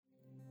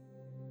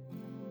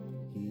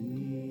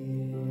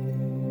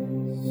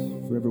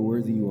forever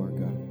worthy you are,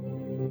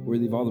 God.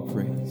 Worthy of all the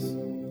praise.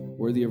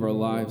 Worthy of our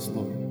lives,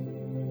 Lord.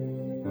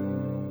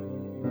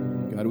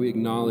 God, we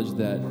acknowledge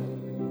that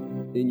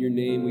in your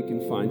name we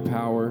can find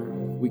power.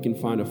 We can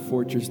find a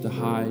fortress to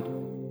hide.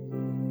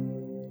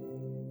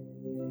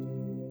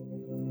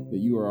 That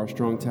you are our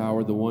strong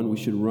tower, the one we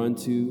should run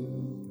to,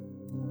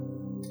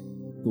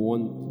 the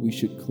one we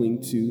should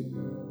cling to.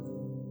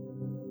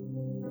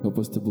 Help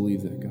us to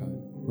believe that, God.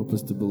 Help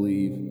us to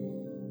believe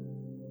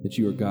that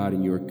you are God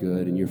and you are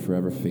good and you're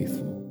forever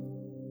faithful.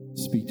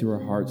 Speak to our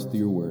hearts through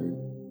your word.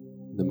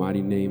 In the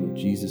mighty name of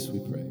Jesus we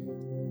pray.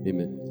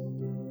 Amen.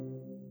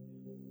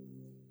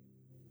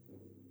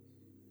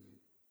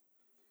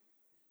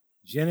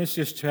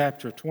 Genesis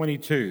chapter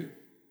 22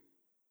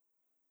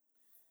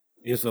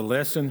 is a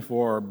lesson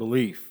for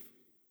belief,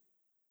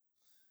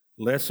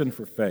 lesson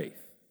for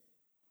faith.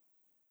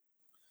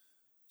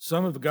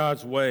 Some of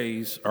God's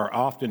ways are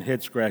often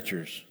head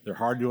scratchers. They're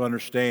hard to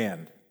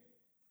understand.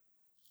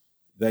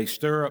 They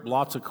stir up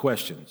lots of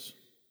questions.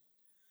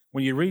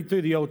 When you read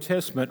through the Old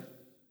Testament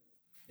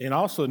and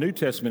also the New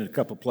Testament in a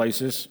couple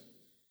places,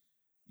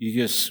 you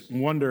just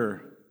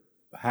wonder,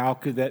 how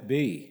could that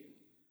be?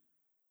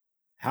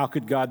 How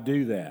could God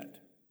do that?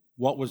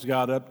 What was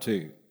God up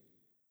to?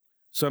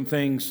 Some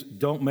things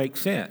don't make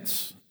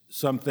sense.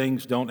 Some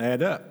things don't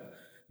add up.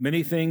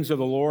 Many things of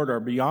the Lord are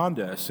beyond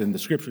us, and the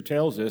Scripture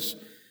tells us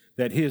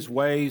that His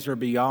ways are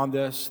beyond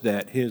us,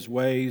 that His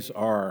ways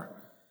are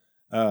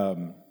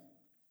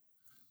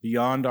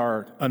beyond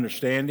our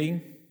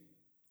understanding,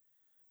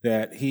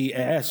 that He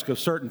asks of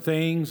certain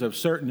things of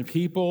certain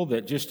people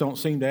that just don't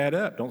seem to add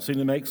up, don't seem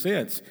to make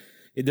sense.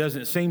 It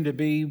doesn't seem to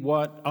be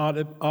what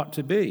ought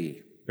to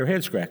be. They're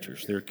head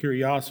scratchers. They're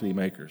curiosity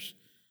makers.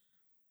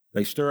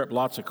 They stir up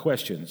lots of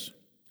questions.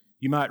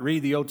 You might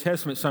read the Old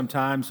Testament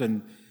sometimes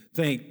and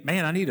think,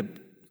 man, I need to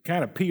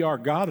kind of PR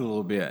God a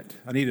little bit.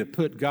 I need to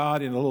put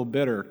God in a little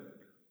better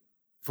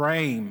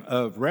frame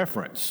of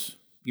reference,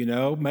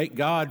 make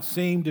God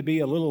seem to be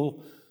a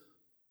little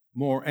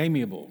more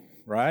amiable,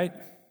 right?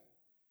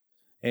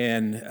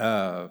 And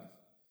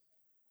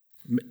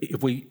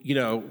if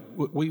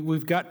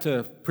we've got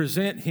to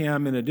present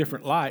Him in a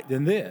different light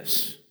than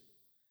this.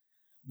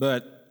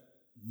 But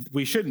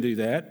we shouldn't do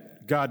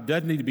that. God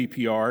doesn't need to be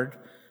PR'd.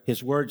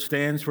 His word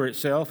stands for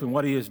itself, and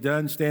what He has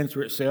done stands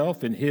for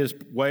itself, and His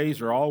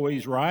ways are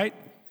always right,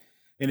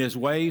 and His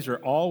ways are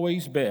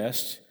always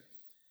best.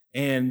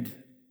 And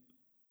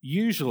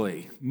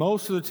usually,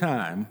 most of the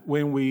time,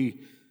 when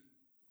we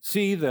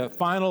see the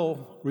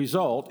final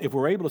result, if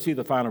we're able to see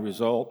the final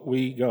result,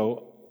 we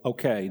go,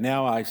 okay,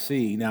 now I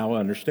see, now I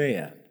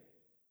understand.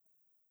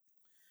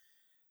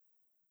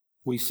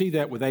 We see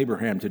that with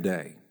Abraham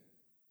today.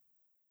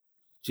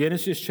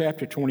 Genesis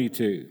chapter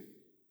 22.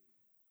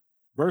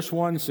 Verse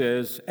 1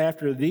 says,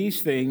 after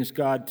these things,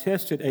 God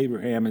tested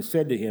Abraham and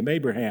said to him,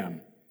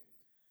 Abraham.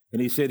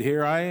 And he said,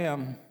 here I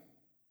am.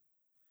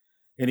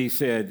 And he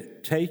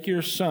said, take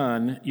your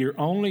son, your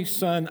only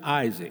son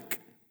Isaac,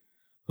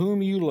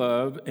 whom you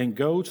love, and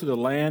go to the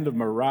land of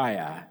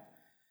Moriah,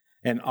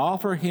 and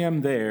offer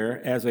him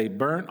there as a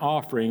burnt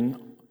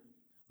offering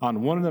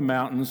on one of the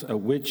mountains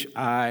of which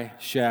I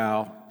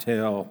shall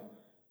tell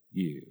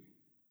you.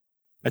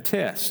 A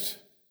test.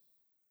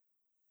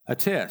 A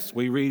test.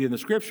 We read in the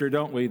Scripture,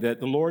 don't we, that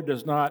the Lord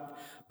does not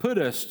put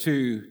us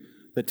to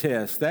the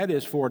test. That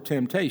is for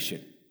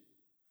temptation.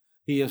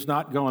 He is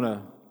not going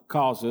to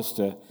cause us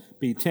to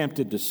be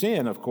tempted to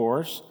sin, of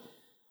course,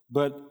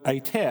 but a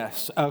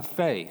test of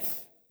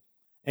faith,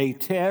 a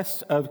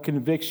test of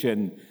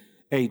conviction,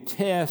 a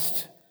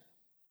test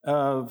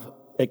of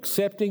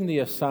accepting the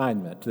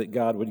assignment that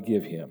God would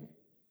give him.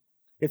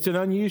 It's an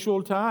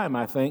unusual time,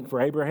 I think,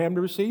 for Abraham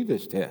to receive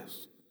this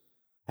test.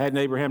 Hadn't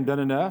Abraham done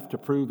enough to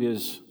prove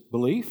his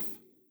belief?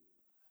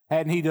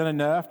 Hadn't he done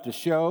enough to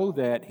show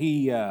that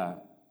he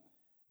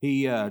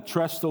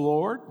trusts the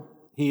Lord?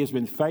 He has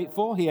been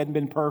faithful. He hadn't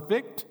been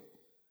perfect.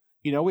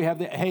 We have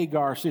the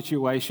Hagar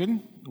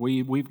situation.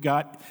 We've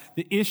got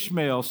the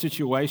Ishmael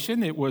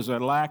situation. It was a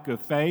lack of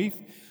faith,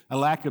 a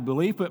lack of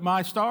belief, but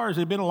my stars,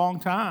 it had been a long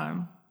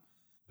time.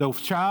 The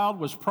child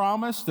was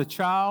promised, the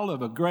child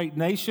of a great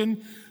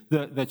nation,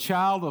 the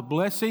child of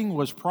blessing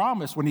was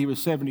promised when he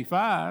was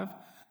 75.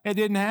 It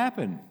didn't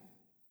happen.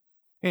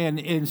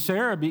 And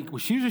Sarah,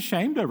 she was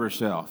ashamed of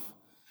herself.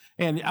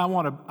 And I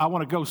want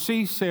to go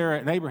see Sarah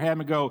and Abraham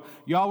and go,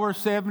 y'all were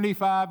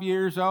 75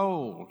 years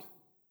old.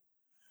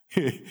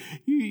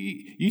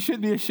 You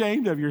shouldn't be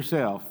ashamed of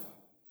yourself.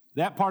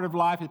 That part of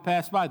life has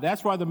passed by.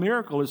 That's why the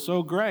miracle is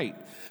so great.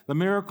 The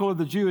miracle of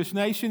the Jewish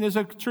nation is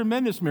a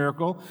tremendous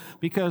miracle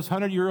because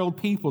 100-year-old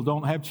people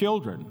don't have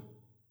children.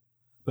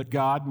 But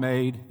God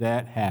made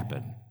that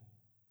happen.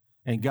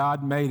 And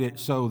God made it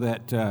so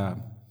that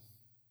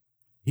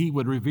He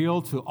would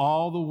reveal to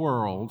all the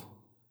world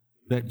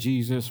that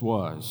Jesus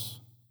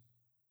was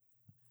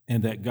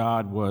and that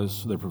God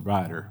was the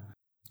provider.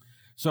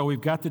 So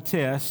we've got the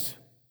test,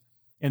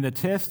 and the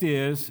test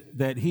is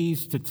that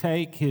He's to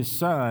take His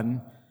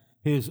son,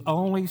 His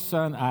only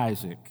son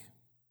Isaac,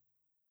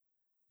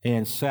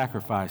 and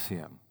sacrifice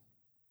him.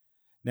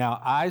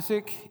 Now,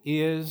 Isaac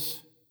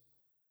is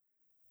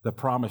the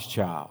promised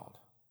child.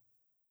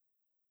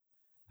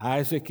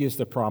 Isaac is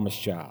the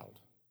promised child.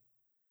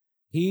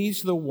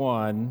 He's the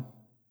one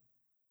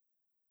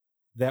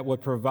that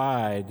would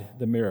provide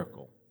the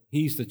miracle.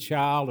 He's the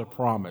child of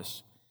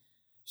promise.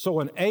 So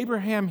when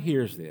Abraham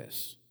hears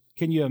this,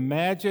 can you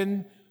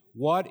imagine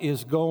what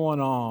is going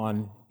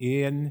on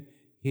in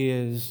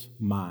his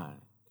mind?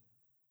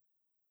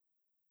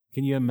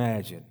 Can you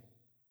imagine?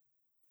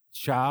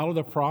 Child of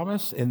the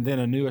promise and then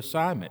a new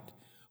assignment.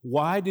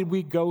 Why did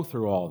we go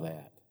through all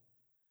that?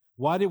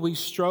 Why did we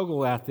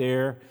struggle out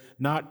there,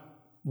 not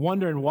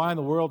wondering why in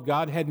the world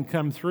God hadn't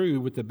come through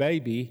with the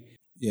baby?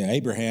 Yeah,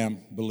 Abraham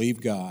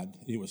believed God.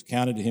 It was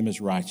counted to him as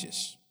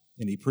righteous,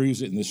 and he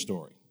proves it in this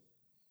story.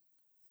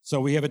 So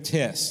we have a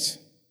test.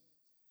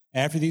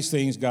 After these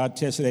things, God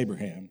tested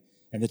Abraham,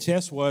 and the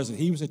test was that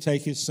he was to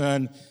take his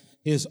son,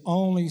 his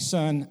only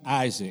son,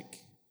 Isaac,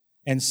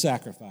 and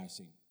sacrifice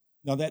him.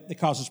 Now, that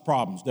causes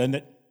problems, doesn't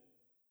it?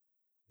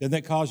 Doesn't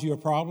that cause you a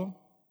problem?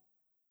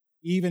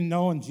 Even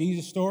knowing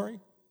Jesus' story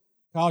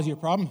cause you a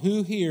problem?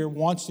 Who here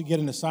wants to get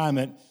an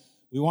assignment?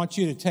 We want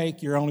you to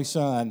take your only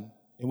son,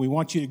 and we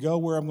want you to go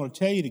where I'm going to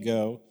tell you to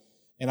go,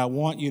 and I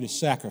want you to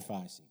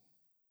sacrifice him.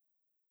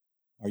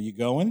 Are you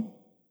going?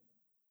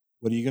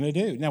 What are you going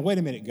to do? Now, wait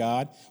a minute,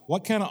 God.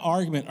 What kind of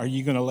argument are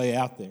you going to lay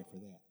out there for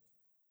that?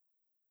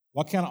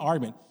 What kind of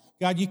argument?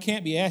 God, you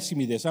can't be asking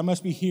me this. I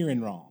must be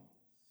hearing wrong.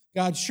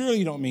 God, surely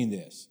you don't mean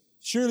this.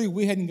 Surely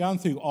we hadn't gone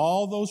through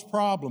all those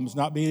problems,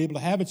 not being able to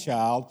have a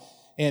child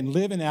and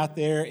living out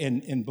there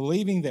and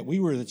believing that we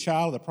were the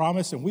child of the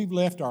promise and we've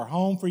left our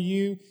home for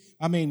you.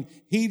 I mean,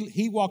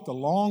 he walked a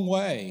long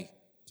way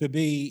to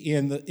be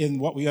in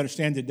what we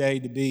understand today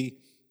to be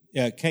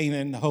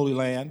Canaan, the Holy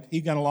Land.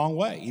 He'd gone a long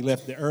way. He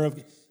left the Ur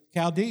of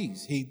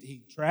Chaldees.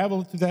 He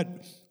traveled through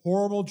that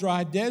horrible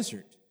dry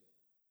desert.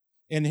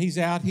 And he's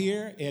out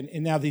here, and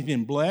now he's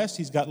been blessed.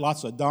 He's got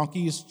lots of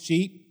donkeys,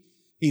 sheep.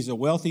 He's a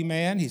wealthy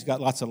man. He's got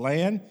lots of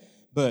land.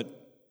 But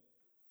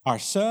our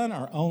son,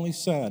 our only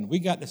son, we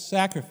got to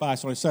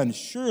sacrifice our son.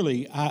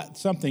 Surely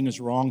something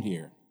is wrong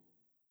here.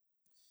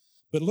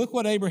 But look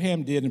what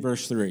Abraham did in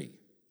verse 3.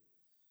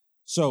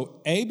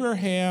 So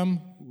Abraham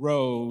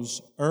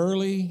rose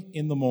early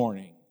in the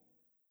morning.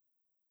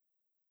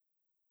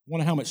 I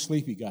wonder how much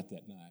sleep he got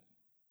that night.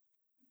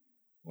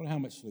 I wonder how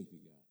much sleep he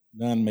got.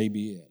 None may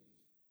be it.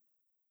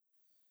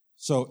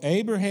 So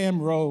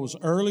Abraham rose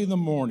early in the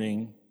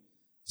morning,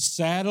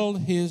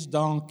 saddled his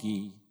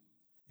donkey,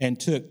 and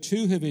took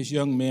 2 of his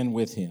young men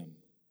with him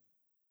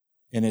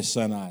and his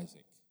son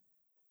Isaac.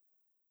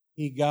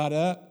 He got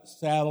up,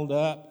 saddled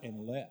up,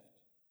 and left.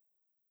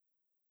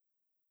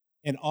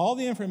 And all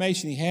the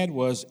information he had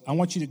was, I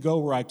want you to go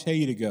where I tell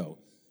you to go.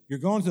 You're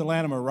going to the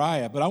land of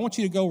Moriah, but I want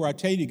you to go where I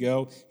tell you to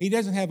go. He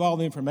doesn't have all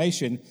the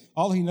information.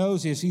 All he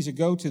knows is he's to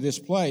go to this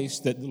place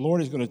that the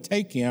Lord is going to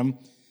take him,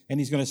 and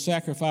he's going to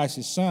sacrifice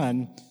his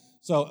son.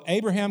 So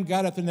Abraham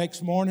got up the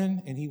next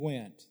morning, and he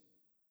went.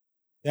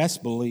 That's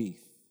belief.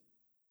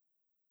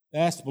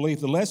 That's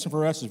belief. The lesson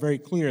for us is very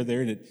clear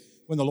there, that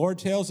when the Lord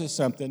tells us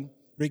something,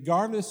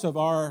 regardless of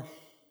our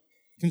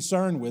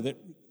concern with it,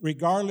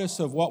 regardless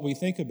of what we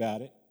think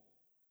about it,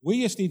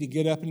 we just need to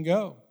get up and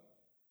go.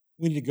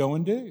 We need to go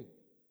and do.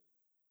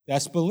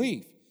 That's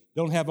belief.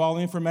 Don't have all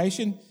the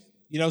information.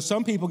 You know,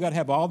 some people got to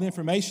have all the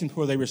information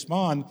before they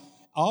respond.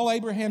 All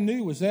Abraham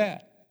knew was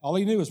that. All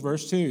he knew was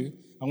verse 2.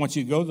 I want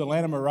you to go to the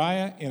land of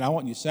Moriah, and I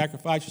want you to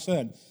sacrifice your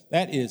son.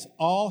 That is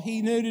all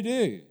he knew to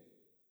do.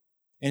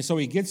 And so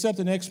he gets up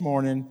the next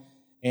morning,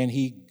 and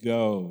he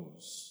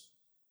goes.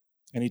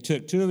 And he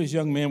took 2 of his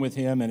young men with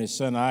him and his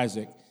son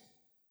Isaac.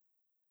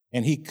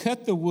 And he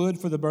cut the wood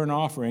for the burnt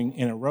offering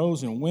and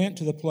arose and went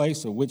to the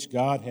place of which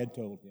God had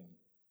told him.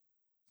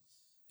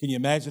 Can you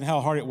imagine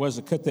how hard it was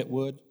to cut that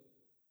wood?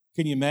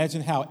 Can you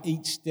imagine how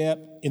each step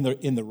in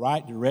the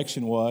right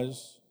direction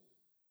was?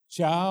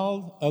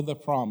 Child of the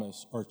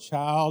promise, or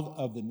child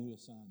of the new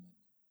assignment.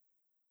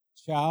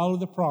 Child of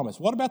the promise.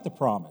 What about the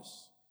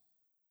promise?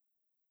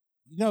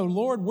 You know,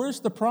 Lord,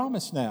 where's the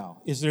promise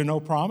now? Is there no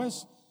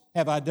promise?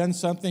 Have I done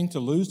something to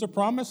lose the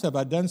promise? Have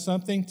I done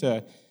something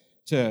to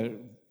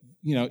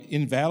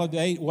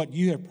invalidate what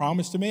you have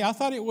promised to me? I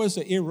thought it was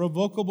an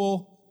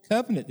irrevocable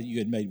covenant that you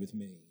had made with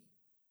me.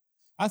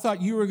 I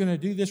thought you were going to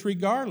do this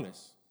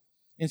regardless.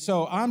 And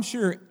so I'm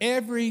sure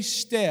every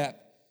step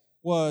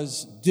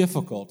was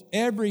difficult.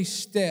 Every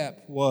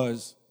step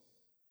was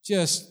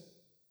just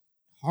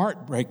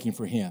heartbreaking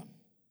for him.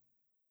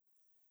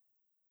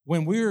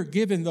 When we're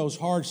given those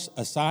hard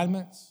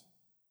assignments,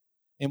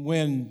 and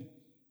when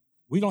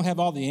we don't have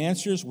all the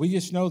answers, we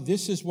just know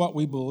this is what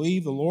we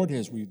believe the Lord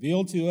has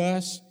revealed to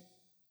us.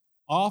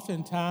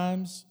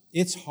 Oftentimes,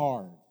 it's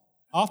hard.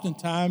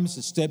 Oftentimes,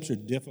 the steps are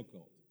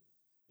difficult.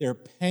 They're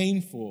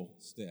painful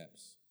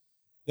steps.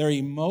 They're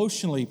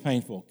emotionally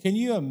painful. Can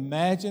you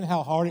imagine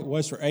how hard it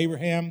was for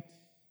Abraham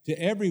to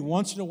every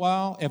once in a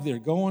while, if they're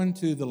going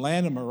to the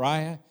land of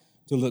Moriah,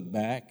 to look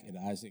back at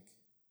Isaac,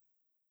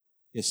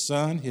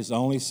 his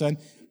only son?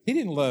 He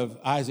didn't love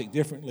Isaac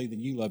differently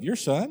than you love your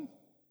son.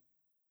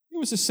 He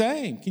was the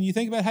same. Can you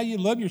think about how you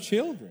love your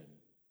children?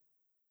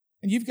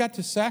 And you've got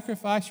to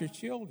sacrifice your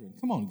children.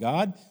 Come on,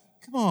 God.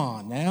 Come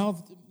on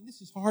now.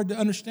 This is hard to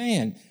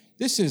understand.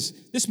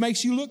 This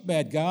makes you look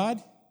bad,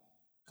 God.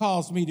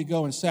 Calls me to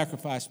go and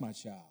sacrifice my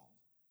child.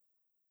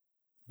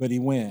 But he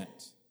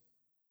went.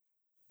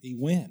 He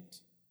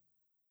went.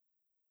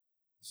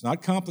 It's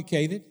not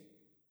complicated.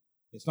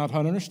 It's not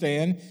hard to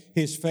understand.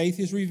 His faith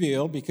is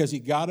revealed because he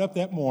got up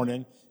that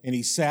morning and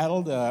he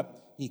saddled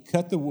up, he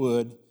cut the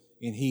wood,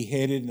 and he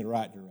headed in the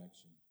right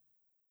direction.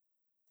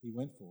 He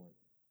went for it.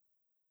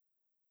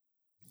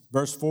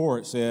 Verse 4,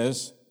 it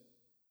says,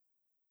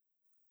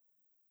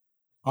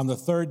 on the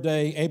third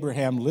day,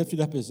 Abraham lifted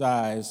up his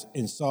eyes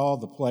and saw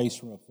the place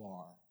from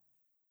afar.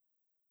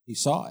 He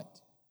saw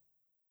it.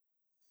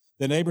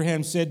 Then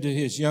Abraham said to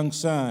his young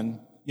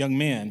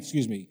men,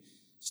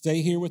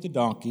 stay here with the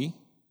donkey.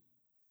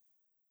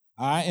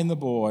 I and the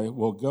boy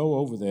will go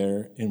over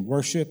there and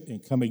worship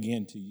and come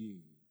again to you.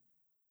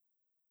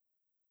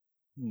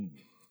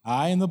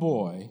 I and the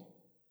boy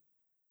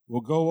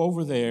will go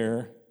over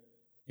there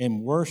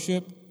and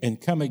worship and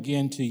come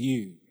again to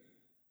you.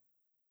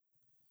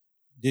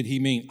 Did he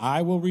mean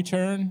I will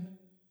return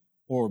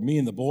or me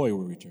and the boy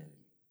will return?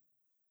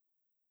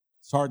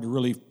 It's hard to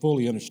really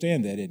fully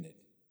understand that, isn't it?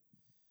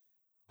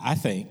 I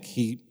think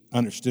he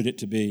understood it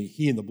to be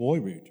he and the boy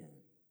will return,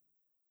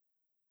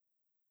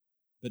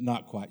 but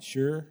not quite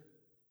sure.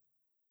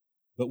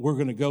 But we're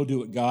going to go do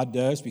what God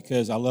does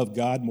because I love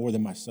God more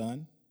than my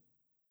son.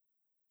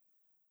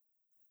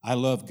 I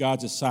love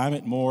God's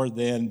assignment more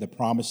than the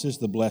promises,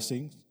 the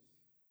blessings.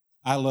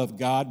 I love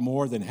God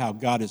more than how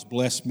God has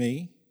blessed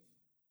me.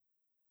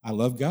 I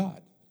love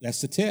God.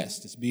 That's the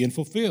test. It's being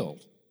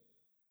fulfilled.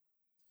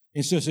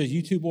 And so it says,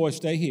 you two boys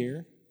stay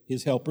here,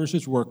 his helpers,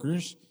 his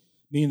workers,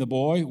 me and the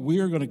boy. We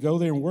are going to go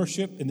there and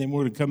worship, and then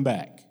we're going to come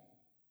back.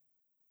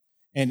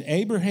 And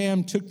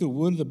Abraham took the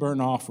wood of the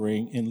burnt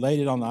offering and laid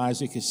it on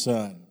Isaac, his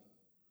son.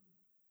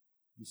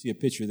 You see a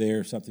picture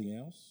there of something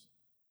else?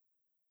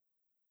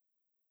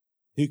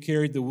 Who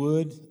carried the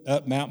wood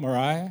up Mount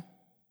Moriah?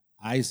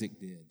 Isaac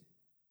did.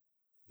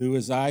 Who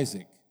is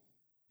Isaac?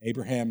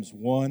 Abraham's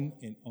one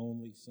and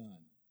only son.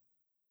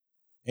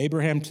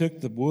 Abraham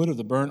took the wood of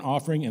the burnt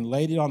offering and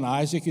laid it on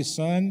Isaac, his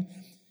son,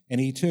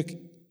 and he took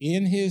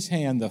in his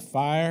hand the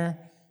fire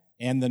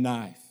and the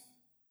knife.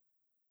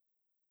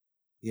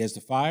 He has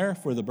the fire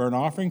for the burnt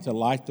offering to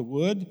light the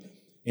wood,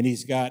 and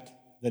he's got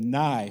the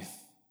knife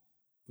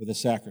for the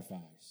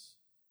sacrifice.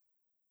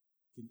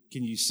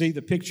 Can you see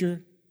the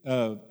picture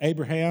of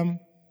Abraham,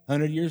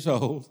 100 years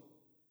old,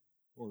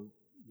 or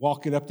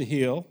walking up the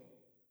hill?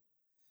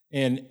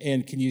 And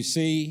can you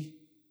see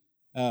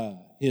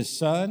his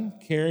son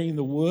carrying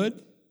the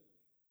wood?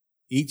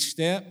 Each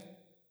step,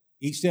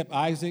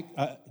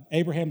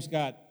 Abraham's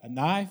got a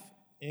knife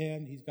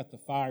and he's got the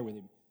fire with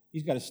him.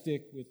 He's got a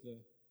stick with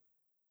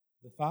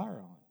the fire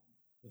on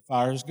it. The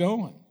fire's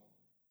going.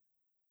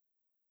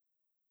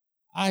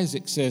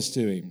 Isaac says to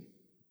him,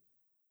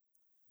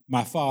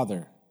 my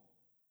father,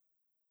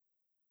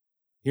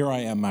 here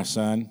I am, my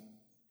son.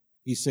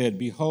 He said,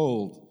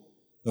 behold,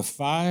 the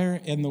fire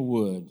and the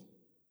wood,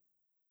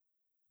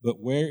 but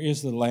where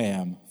is the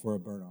lamb for a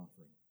burnt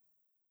offering?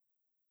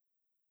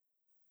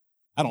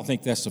 I don't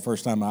think that's the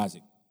first time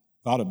Isaac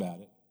thought about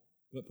it,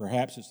 but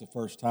perhaps it's the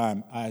first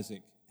time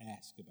Isaac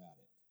asked about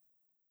it.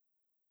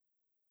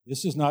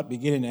 This is not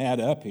beginning to add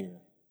up here.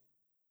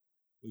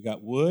 We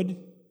got wood,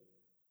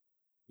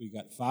 we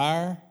got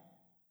fire,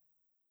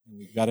 and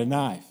we've got a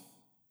knife,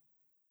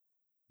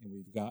 and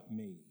we've got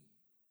me.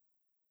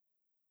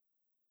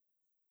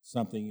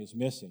 Something is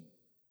missing.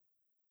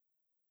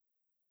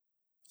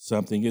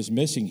 Something is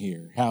missing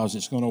here. How is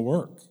this going to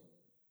work?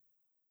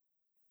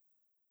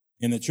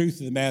 And the truth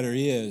of the matter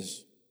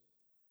is,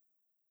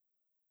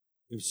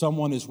 if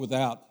someone is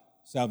without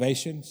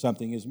salvation,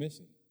 something is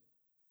missing.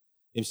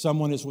 If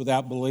someone is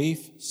without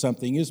belief,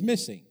 something is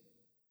missing.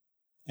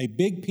 A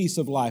big piece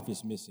of life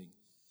is missing.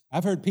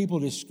 I've heard people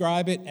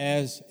describe it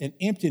as an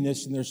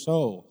emptiness in their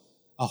soul,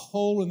 a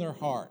hole in their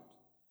heart,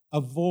 a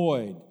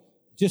void,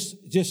 just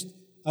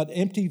an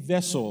empty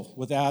vessel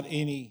without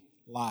any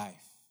life.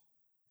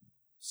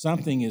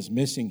 Something is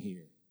missing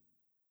here.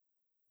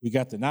 We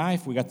got the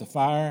knife, we got the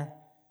fire,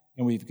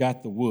 and we've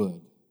got the wood.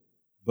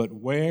 But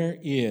where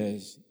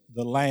is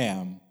the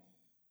lamb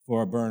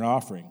for a burnt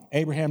offering?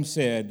 Abraham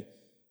said,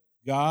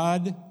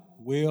 God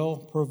will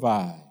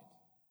provide.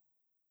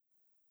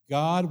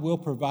 God will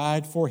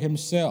provide for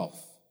himself.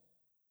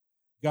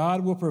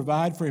 God will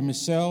provide for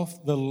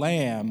himself the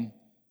lamb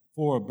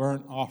for a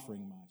burnt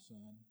offering, my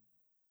son.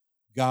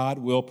 God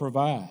will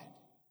provide.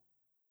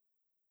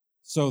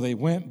 So they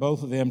went,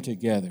 both of them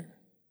together,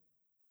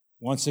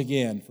 once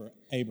again for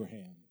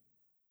Abraham.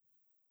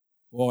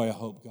 Boy, I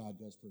hope God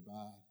does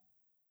provide.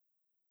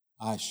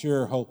 I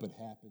sure hope it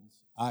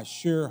happens. I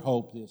sure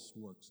hope this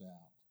works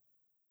out.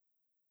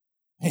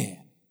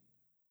 Man,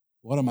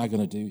 what am I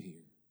going to do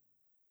here?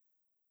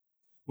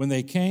 When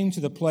they came to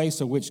the place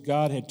of which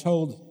God had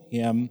told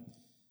him,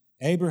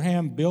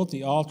 Abraham built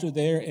the altar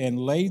there and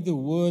laid the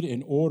wood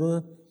in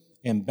order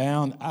and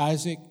bound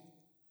Isaac,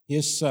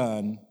 his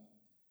son,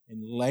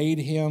 and laid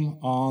him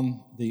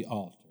on the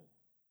altar.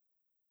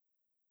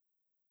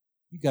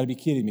 You got to be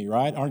kidding me,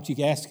 right? Aren't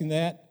you asking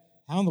that?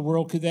 How in the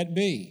world could that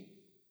be?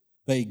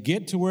 They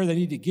get to where they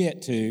need to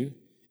get to.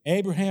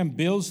 Abraham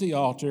builds the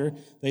altar.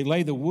 They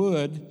lay the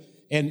wood,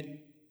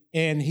 and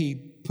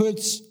he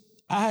puts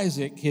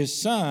Isaac, his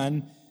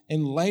son,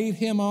 and laid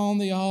him on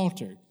the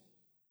altar.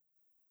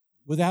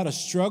 Without a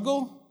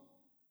struggle,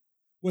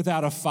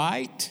 without a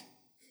fight,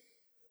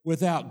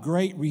 without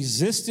great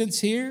resistance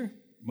here.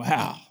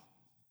 Wow.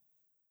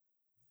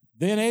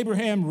 Then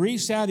Abraham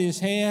reached out his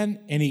hand,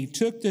 and he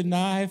took the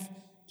knife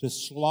to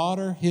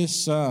slaughter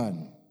his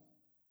son.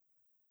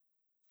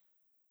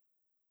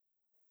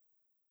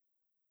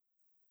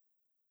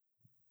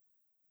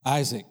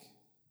 Isaac,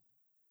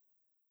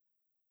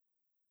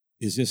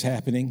 is this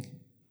happening?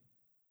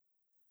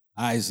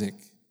 Isaac,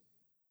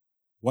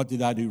 what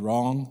did I do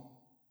wrong?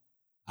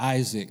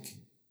 Isaac,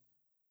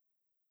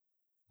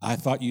 I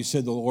thought you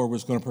said the Lord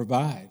was going to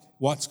provide.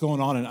 What's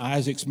going on in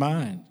Isaac's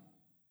mind?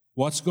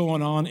 What's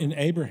going on in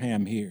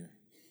Abraham here?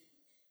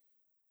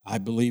 I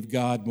believe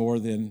God more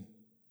than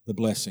the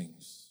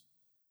blessings.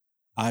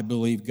 I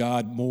believe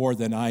God more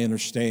than I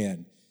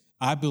understand.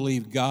 I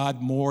believe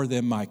God more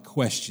than my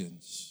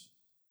questions.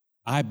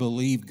 I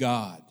believe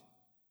God.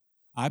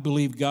 I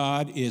believe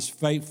God is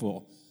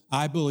faithful.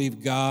 I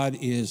believe God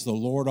is the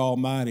Lord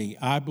Almighty.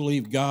 I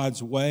believe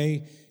God's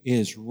way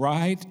is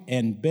right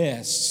and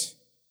best.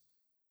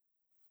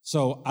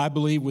 So I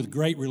believe with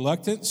great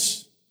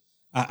reluctance.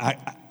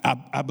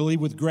 I believe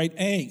with great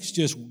angst,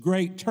 just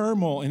great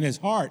turmoil in his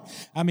heart.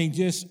 I mean,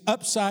 just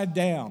upside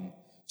down.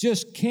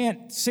 Just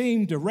can't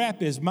seem to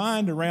wrap his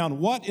mind around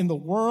what in the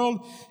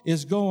world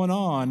is going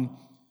on.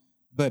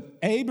 But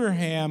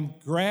Abraham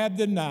grabbed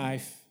the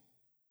knife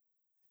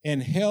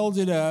and held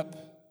it up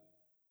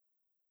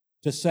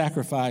to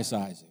sacrifice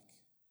Isaac.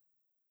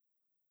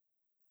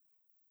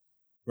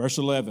 Verse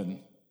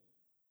 11,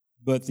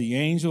 but the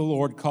angel of the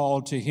Lord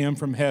called to him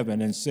from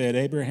heaven and said,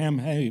 Abraham,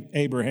 hey,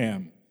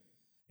 Abraham.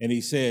 And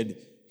he said,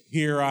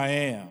 here I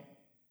am.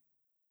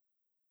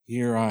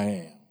 Here I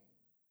am.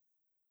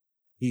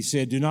 He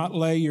said, do not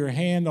lay your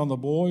hand on the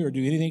boy or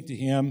do anything to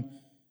him,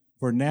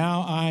 for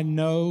now I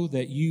know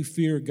that you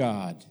fear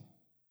God,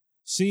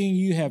 seeing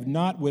you have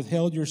not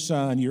withheld your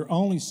son, your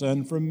only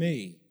son, from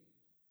me.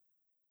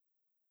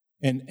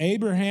 And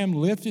Abraham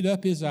lifted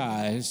up his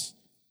eyes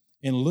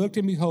and looked,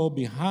 and behold,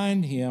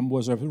 behind him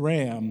was a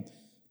ram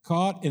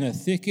caught in a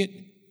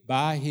thicket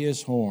by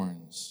his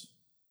horns.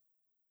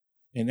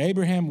 And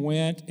Abraham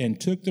went and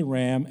took the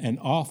ram and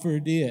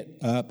offered it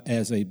up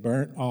as a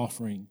burnt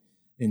offering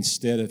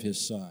instead of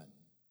his son.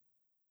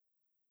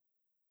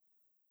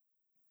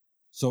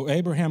 So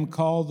Abraham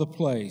called the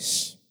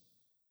place,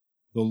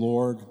 the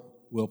Lord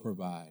will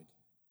provide.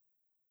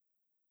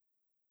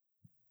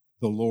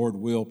 The Lord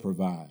will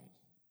provide.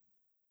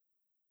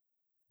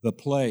 The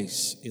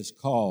place is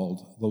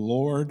called, the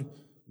Lord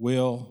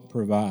will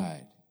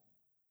provide.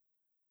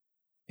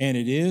 And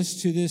it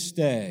is to this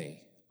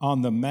day,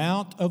 on the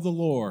mount of the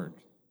Lord,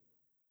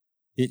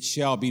 it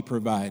shall be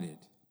provided.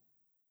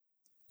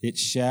 It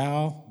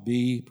shall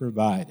be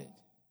provided.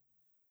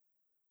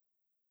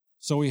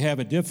 So we have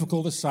a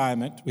difficult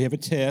assignment. We have a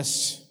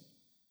test.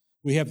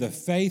 We have the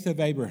faith of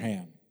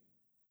Abraham.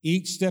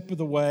 Each step of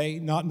the way,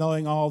 not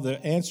knowing all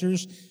the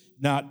answers,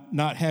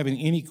 not having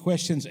any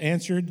questions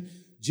answered,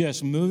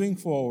 just moving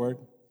forward.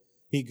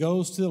 He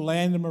goes to the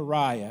land of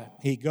Moriah.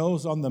 He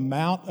goes on the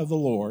mount of the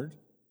Lord,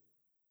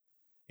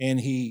 and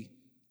he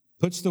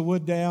puts the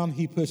wood down.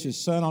 He puts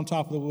his son on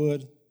top of the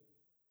wood,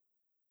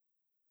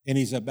 and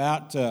he's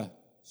about to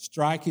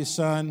strike his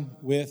son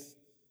with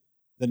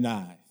the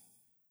knife.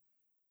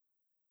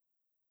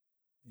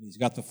 And he's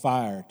got the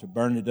fire to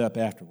burn it up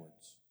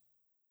afterwards.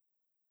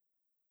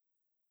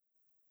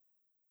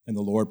 And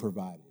the Lord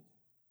provided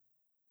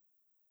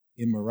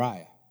in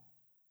Moriah,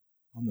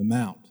 on the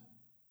mount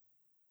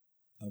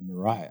of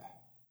Moriah.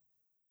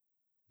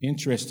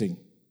 Interesting.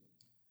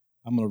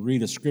 I'm going to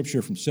read a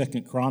scripture from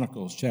 2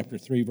 Chronicles chapter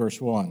 3, verse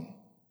 1.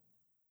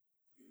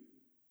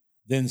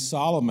 Then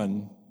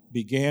Solomon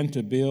began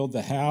to build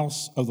the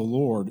house of the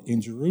Lord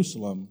in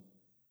Jerusalem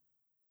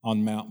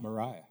on Mount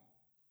Moriah.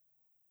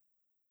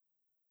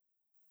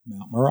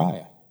 Mount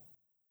Moriah.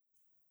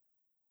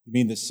 You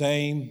mean the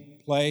same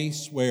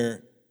place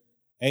where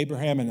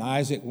Abraham and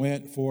Isaac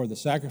went for the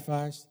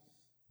sacrifice?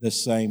 The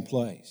same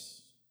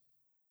place.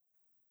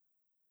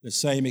 The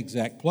same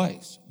exact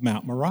place,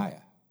 Mount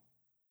Moriah.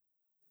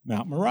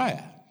 Mount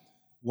Moriah.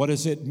 What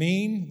does it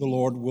mean? The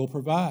Lord will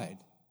provide.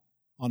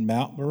 On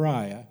Mount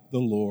Moriah, the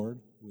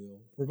Lord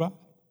will provide.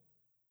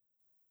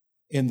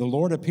 And the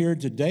Lord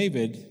appeared to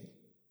David,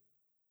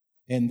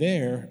 and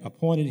there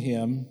appointed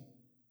him,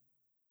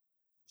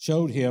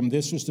 showed him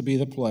this was to be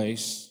the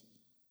place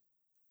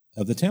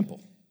of the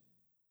temple.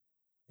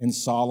 And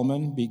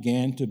Solomon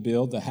began to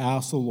build the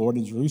house of the Lord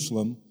in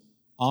Jerusalem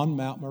on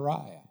Mount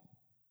Moriah.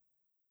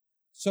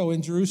 So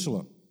in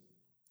Jerusalem,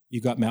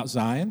 you've got Mount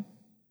Zion.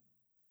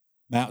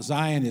 Mount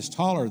Zion is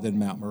taller than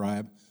Mount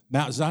Moriah,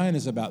 Mount Zion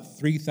is about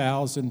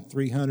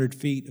 3,300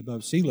 feet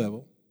above sea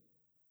level.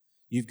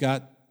 You've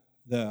got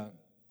the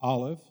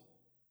Olive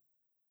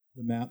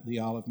Mountain,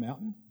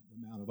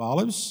 the Mount of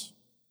Olives,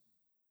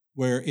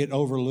 where it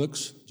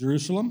overlooks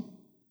Jerusalem.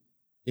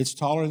 It's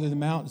taller than the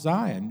Mount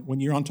Zion. When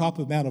you're on top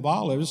of Mount of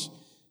Olives,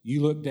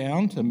 you look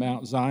down to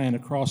Mount Zion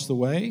across the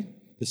way.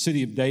 The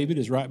city of David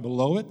is right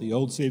below it, the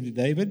old city of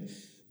David.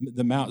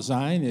 The Mount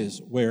Zion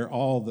is where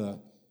all the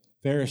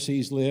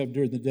Pharisees lived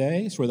during the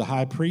day. It's where the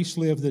high priests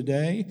lived the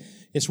day.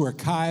 It's where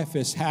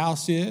Caiaphas'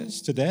 house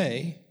is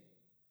today.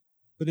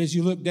 But as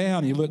you look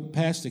down, you look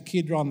past the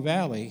Kidron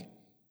Valley,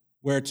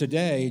 where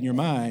today, in your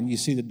mind, you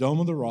see the Dome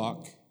of the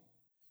Rock.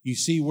 You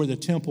see where the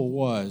temple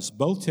was,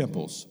 both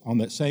temples on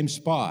that same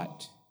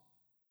spot.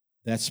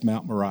 That's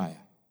Mount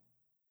Moriah.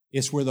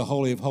 It's where the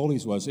Holy of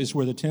Holies was. It's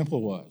where the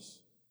temple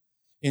was.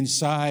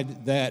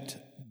 Inside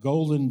that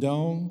golden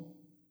dome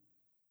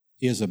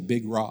is a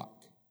big rock,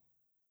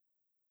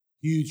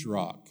 huge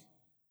rock.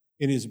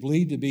 It is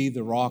believed to be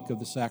the rock of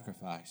the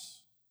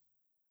sacrifice.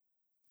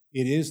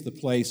 It is the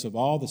place of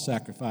all the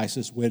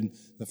sacrifices when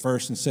the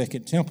first and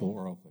second temple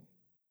were open.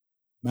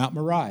 Mount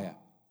Moriah,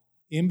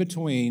 in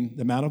between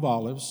the Mount of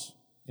Olives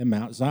and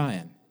Mount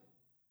Zion.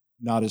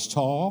 Not as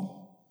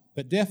tall,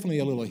 but definitely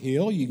a little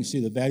hill. You can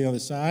see the valley on the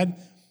side.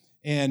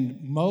 And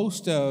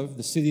most of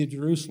the city of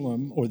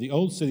Jerusalem, or the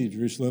old city of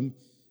Jerusalem,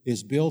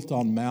 is built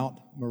on Mount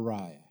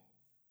Moriah.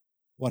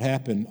 What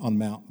happened on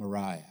Mount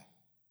Moriah?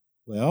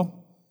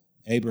 Well,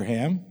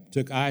 Abraham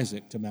took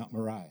Isaac to Mount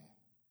Moriah.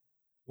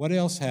 What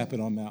else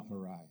happened on Mount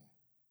Moriah?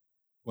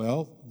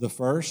 Well, the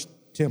first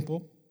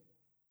temple,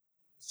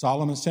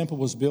 Solomon's temple,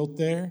 was built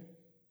there.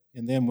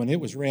 And then when it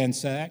was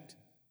ransacked,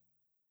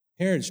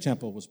 Herod's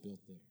temple was built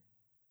there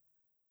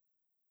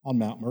on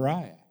Mount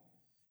Moriah.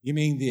 You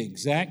mean the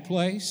exact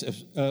place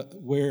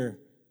where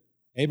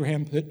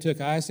Abraham took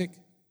Isaac?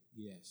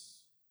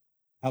 Yes.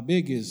 How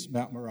big is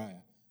Mount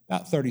Moriah?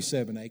 About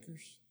 37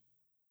 acres.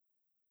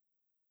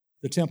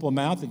 The Temple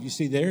Mount that you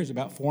see there is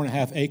about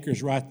 4.5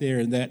 acres right there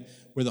in that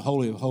where the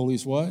Holy of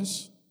Holies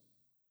was.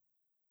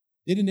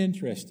 Isn't it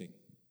interesting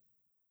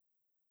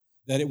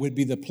that it would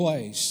be the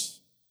place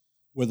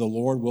where the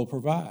Lord will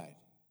provide?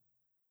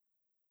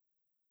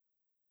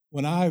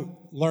 When I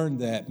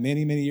learned that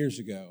many, many years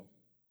ago,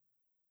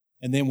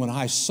 and then when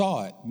I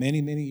saw it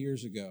many, many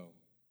years ago,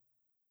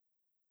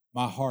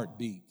 my heart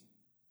beat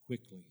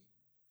quickly.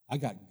 I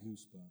got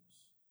goosebumps.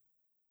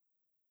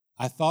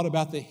 I thought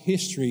about the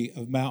history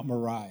of Mount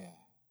Moriah,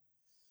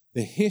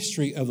 the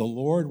history of the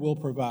Lord will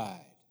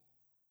provide.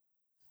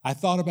 I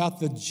thought about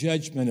the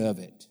judgment of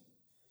it,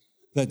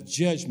 the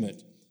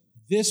judgment.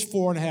 This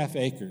 4.5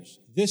 acres,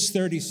 this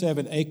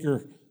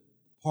 37-acre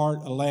part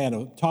of land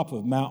on top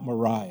of Mount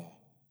Moriah,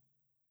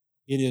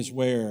 it is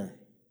where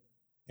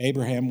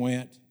Abraham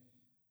went.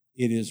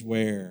 It is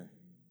where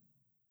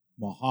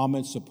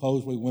Muhammad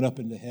supposedly went up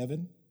into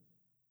heaven,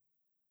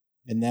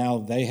 and now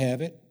they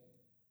have it.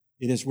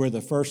 It is where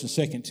the first and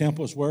second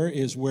temples were,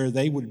 is where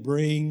they would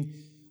bring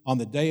on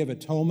the Day of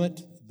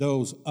Atonement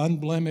those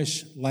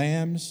unblemished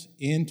lambs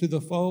into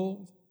the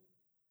fold,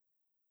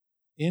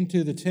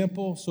 into the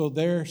temple, so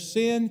their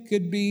sin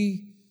could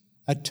be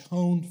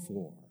atoned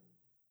for.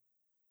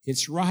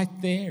 It's right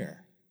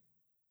there.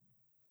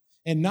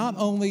 And not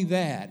only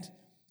that,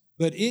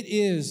 but it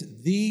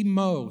is the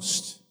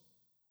most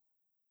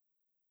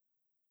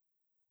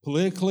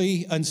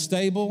politically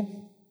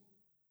unstable,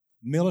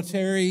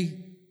 military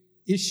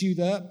issued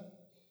up,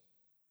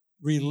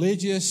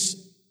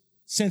 religious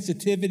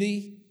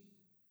sensitivity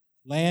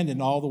land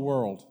in all the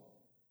world.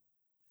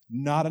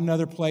 Not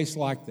another place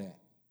like that.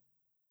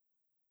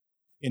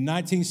 In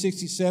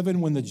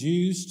 1967, when the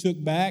Jews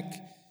took back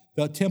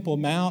the Temple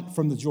Mount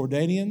from the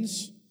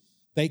Jordanians,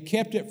 they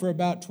kept it for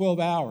about 12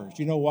 hours.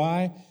 You know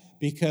why?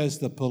 Because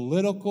the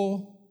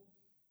political,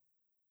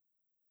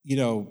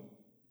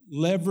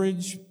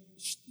 leverage,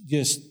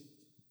 just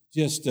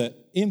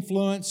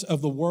influence of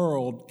the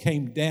world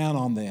came down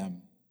on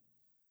them.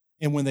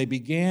 And when they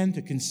began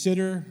to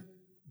consider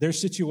their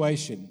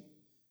situation,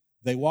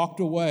 they walked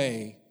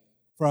away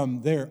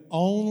from their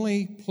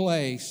only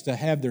place to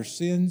have their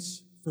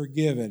sins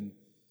forgiven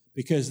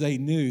because they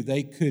knew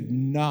they could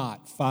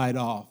not fight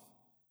off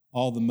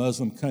all the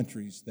Muslim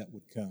countries that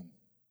would come.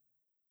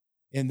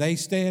 And they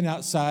stand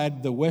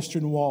outside the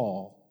Western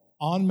Wall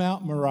on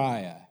Mount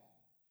Moriah,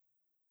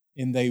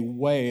 and they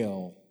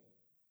wail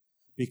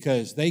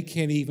because they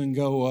can't even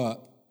go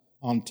up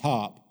on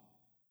top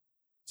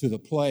to the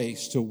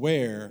place to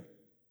where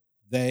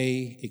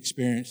they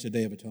experienced the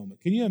Day of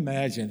Atonement. Can you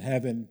imagine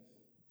having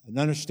an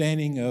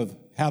understanding of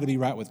how to be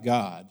right with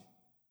God,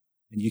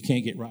 and you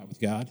can't get right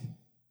with God?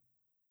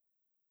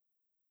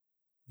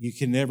 You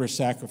can never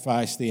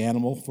sacrifice the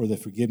animal for the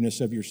forgiveness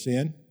of your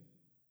sin.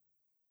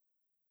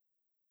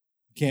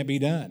 It can't be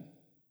done.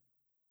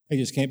 It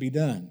just can't be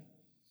done.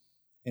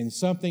 And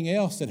something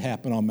else that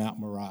happened on Mount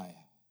Moriah.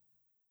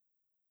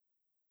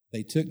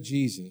 They took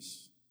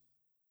Jesus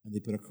and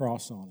they put a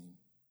cross on him.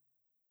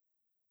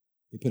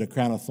 They put a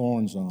crown of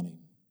thorns on him.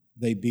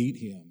 They beat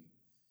him.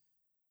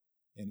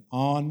 And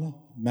on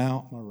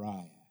Mount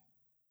Moriah,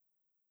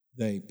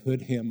 they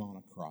put him on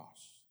a cross.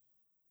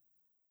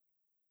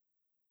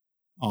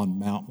 On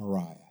Mount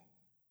Moriah.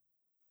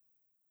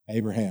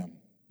 Abraham,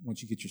 I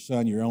want you to get your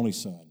son, your only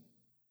son.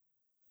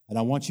 And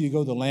I want you to go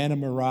to the land of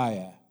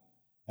Moriah,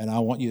 and I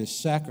want you to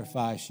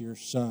sacrifice your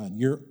son,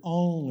 your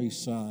only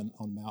son,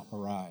 on Mount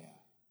Moriah.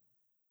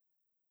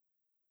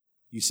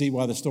 You see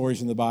why the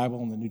story's in the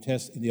Bible,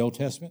 in the Old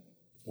Testament?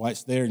 Why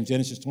it's there in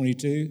Genesis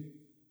 22?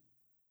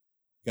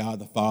 God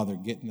the Father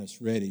getting us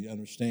ready to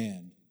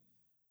understand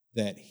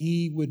that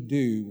he would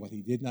do what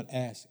he did not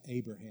ask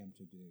Abraham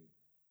to do.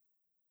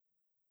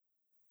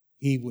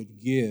 He would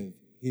give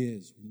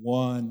his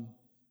one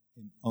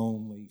and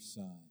only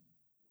son.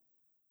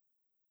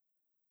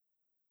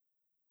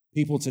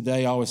 People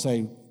today always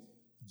say,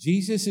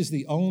 Jesus is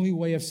the only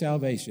way of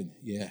salvation.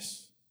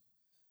 Yes.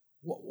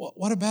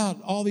 What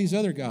about all these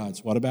other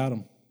gods? What about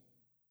them?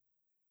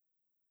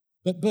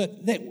 But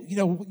that,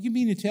 you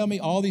mean to tell me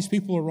all these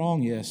people are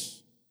wrong?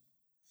 Yes.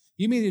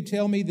 You mean to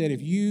tell me that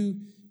if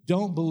you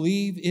don't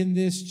believe in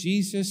this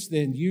Jesus,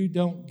 then you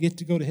don't get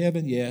to go to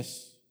heaven?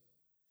 Yes.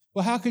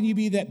 Well, how can you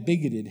be that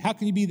bigoted? How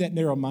can you be that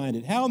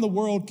narrow-minded? How in the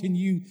world can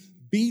you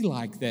be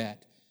like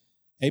that?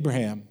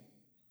 Abraham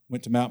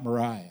went to Mount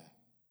Moriah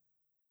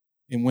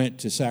and went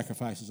to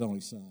sacrifice his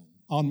only son.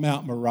 On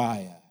Mount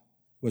Moriah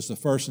was the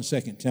first and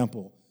second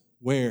temple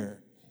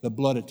where the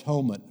blood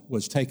atonement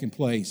was taking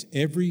place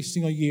every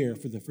single year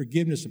for the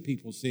forgiveness of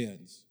people's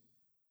sins.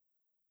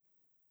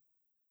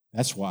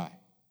 That's why.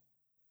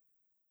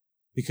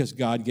 Because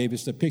God gave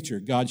us the picture.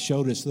 God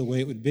showed us the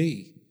way it would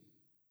be.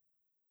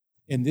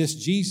 And this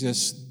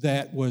Jesus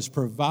that was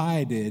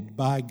provided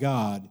by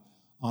God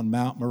on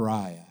Mount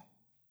Moriah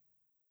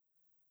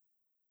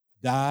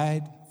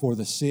died for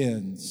the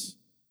sins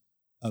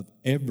of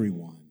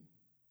everyone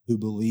who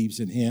believes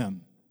in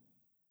him.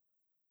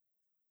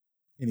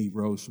 And he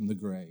rose from the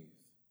grave.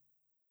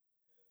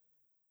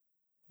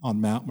 On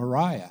Mount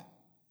Moriah.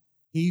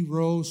 He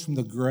rose from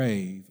the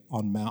grave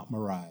on Mount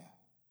Moriah.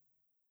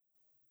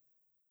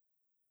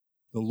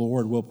 The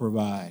Lord will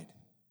provide.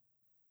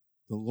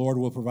 The Lord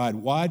will provide.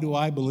 Why do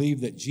I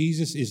believe that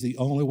Jesus is the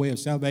only way of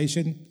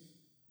salvation?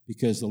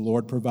 Because the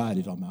Lord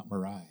provided on Mount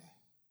Moriah.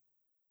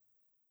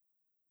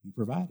 He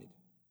provided.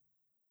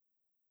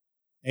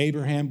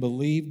 Abraham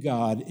believed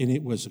God, and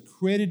it was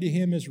accredited to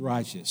him as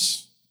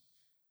righteous.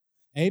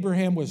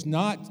 Abraham was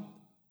not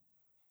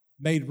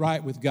made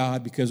right with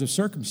God because of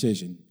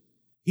circumcision.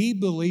 He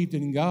believed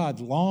in God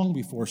long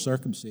before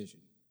circumcision.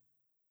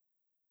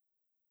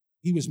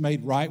 He was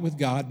made right with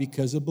God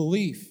because of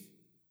belief.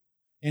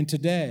 And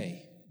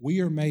today, we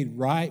are made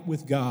right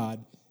with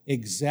God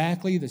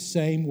exactly the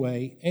same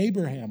way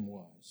Abraham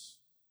was.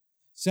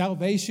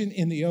 Salvation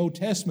in the Old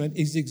Testament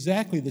is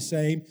exactly the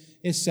same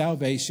as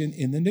salvation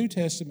in the New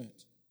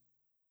Testament.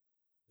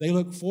 They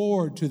look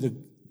forward to the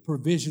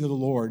provision of the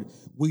Lord.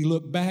 We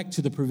look back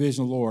to the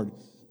provision of the Lord.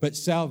 But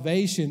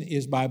salvation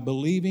is by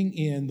believing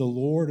in the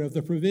Lord of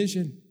the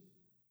provision.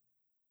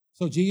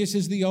 So Jesus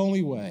is the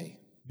only way.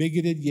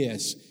 Bigoted,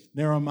 yes.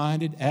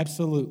 Narrow-minded,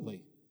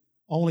 absolutely.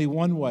 Only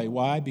one way.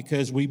 Why?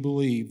 Because we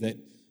believe that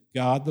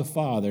God the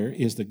Father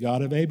is the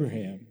God of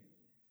Abraham,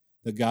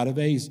 the God of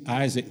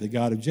Isaac, the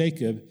God of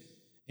Jacob,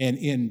 and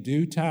in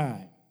due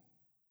time,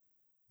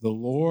 the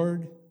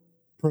Lord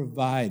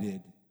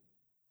provided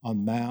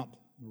on Mount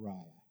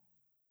Moriah.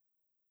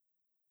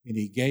 And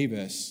he gave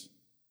us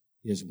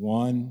his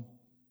one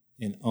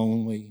and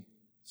only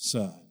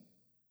Son.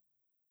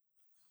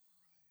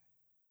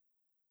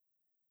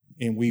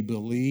 And we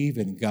believe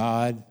in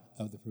God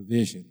of the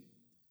provision,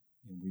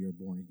 and we are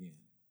born again.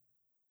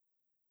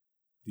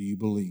 Do you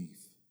believe?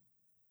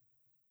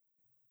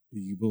 Do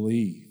you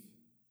believe?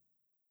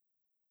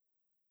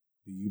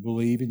 Do you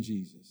believe in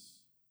Jesus?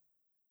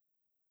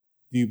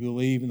 Do you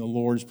believe in the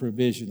Lord's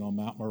provision on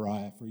Mount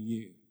Moriah for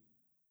you?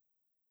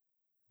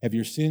 Have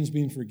your sins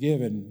been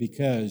forgiven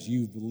because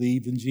you've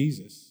believed in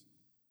Jesus?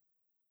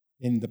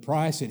 And the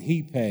price that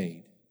he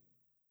paid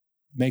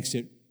makes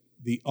it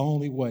the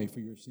only way for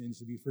your sins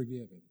to be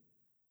forgiven.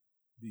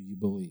 Do you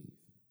believe?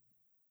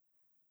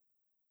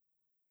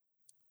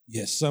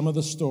 Yes, some of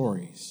the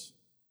stories,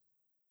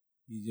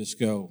 you just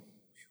go,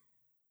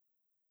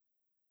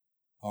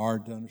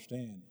 hard to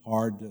understand,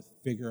 hard to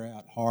figure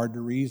out, hard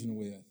to reason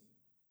with.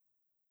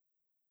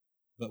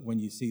 But when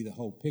you see the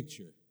whole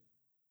picture,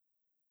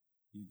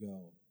 you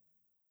go,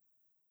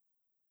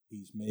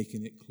 he's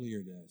making it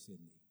clear to us, isn't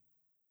he?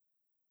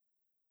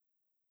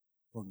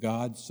 For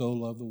God so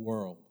loved the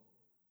world,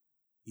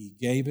 he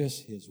gave us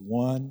his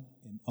one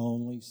and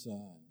only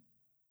Son.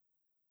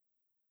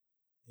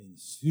 And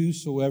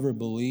whosoever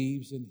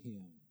believes in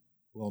him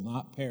will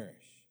not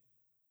perish,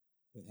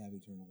 but have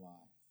eternal life.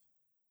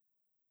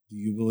 Do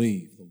you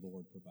believe the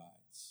Lord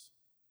provides?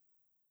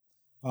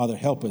 Father,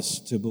 help us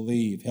to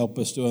believe, help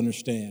us to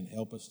understand,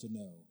 help us to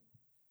know,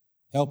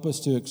 help us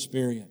to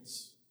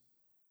experience.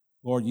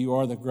 Lord, you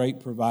are the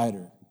great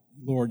provider.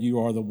 Lord, you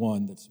are the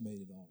one that's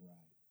made it all right.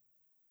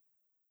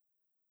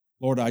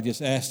 Lord, I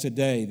just ask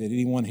today that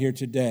anyone here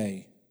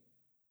today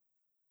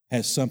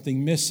has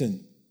something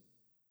missing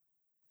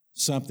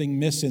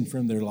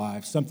from their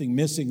life, something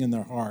missing in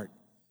their heart,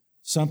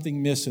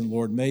 something missing,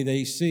 Lord. May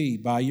they see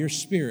by your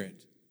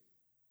Spirit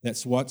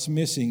that's what's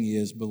missing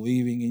is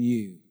believing in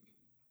you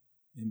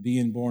and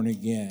being born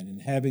again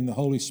and having the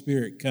Holy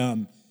Spirit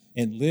come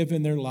and live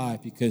in their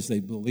life because they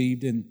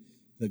believed in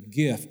the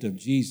gift of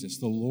Jesus,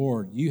 the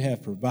Lord. You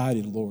have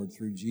provided, Lord,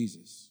 through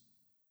Jesus.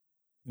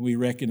 And we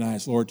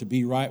recognize, Lord, to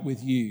be right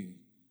with you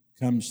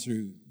comes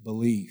through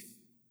belief.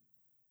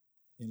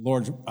 And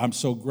Lord, I'm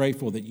so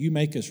grateful that you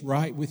make us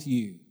right with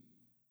you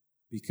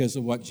because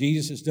of what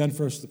Jesus has done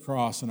for us at the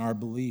cross and our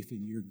belief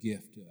in your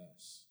gift to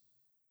us.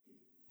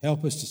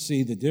 Help us to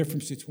see the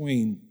difference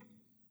between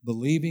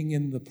believing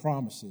in the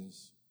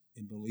promises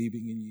and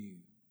believing in you.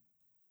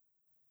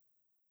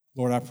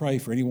 Lord, I pray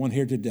for anyone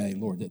here today,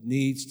 Lord, that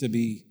needs to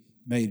be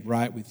made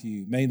right with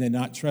you. May they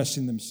not trust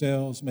in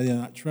themselves. May they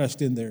not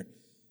trust in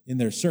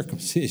their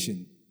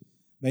circumcision.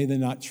 May they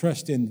not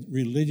trust in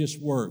religious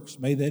works.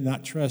 May they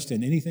not trust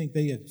in anything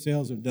they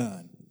themselves have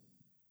done,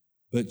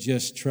 but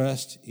just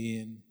trust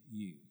in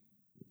you.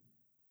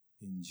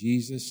 In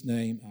Jesus'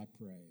 name I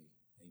pray.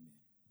 Amen.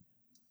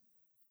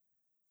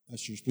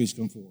 Ushers, please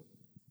come forward.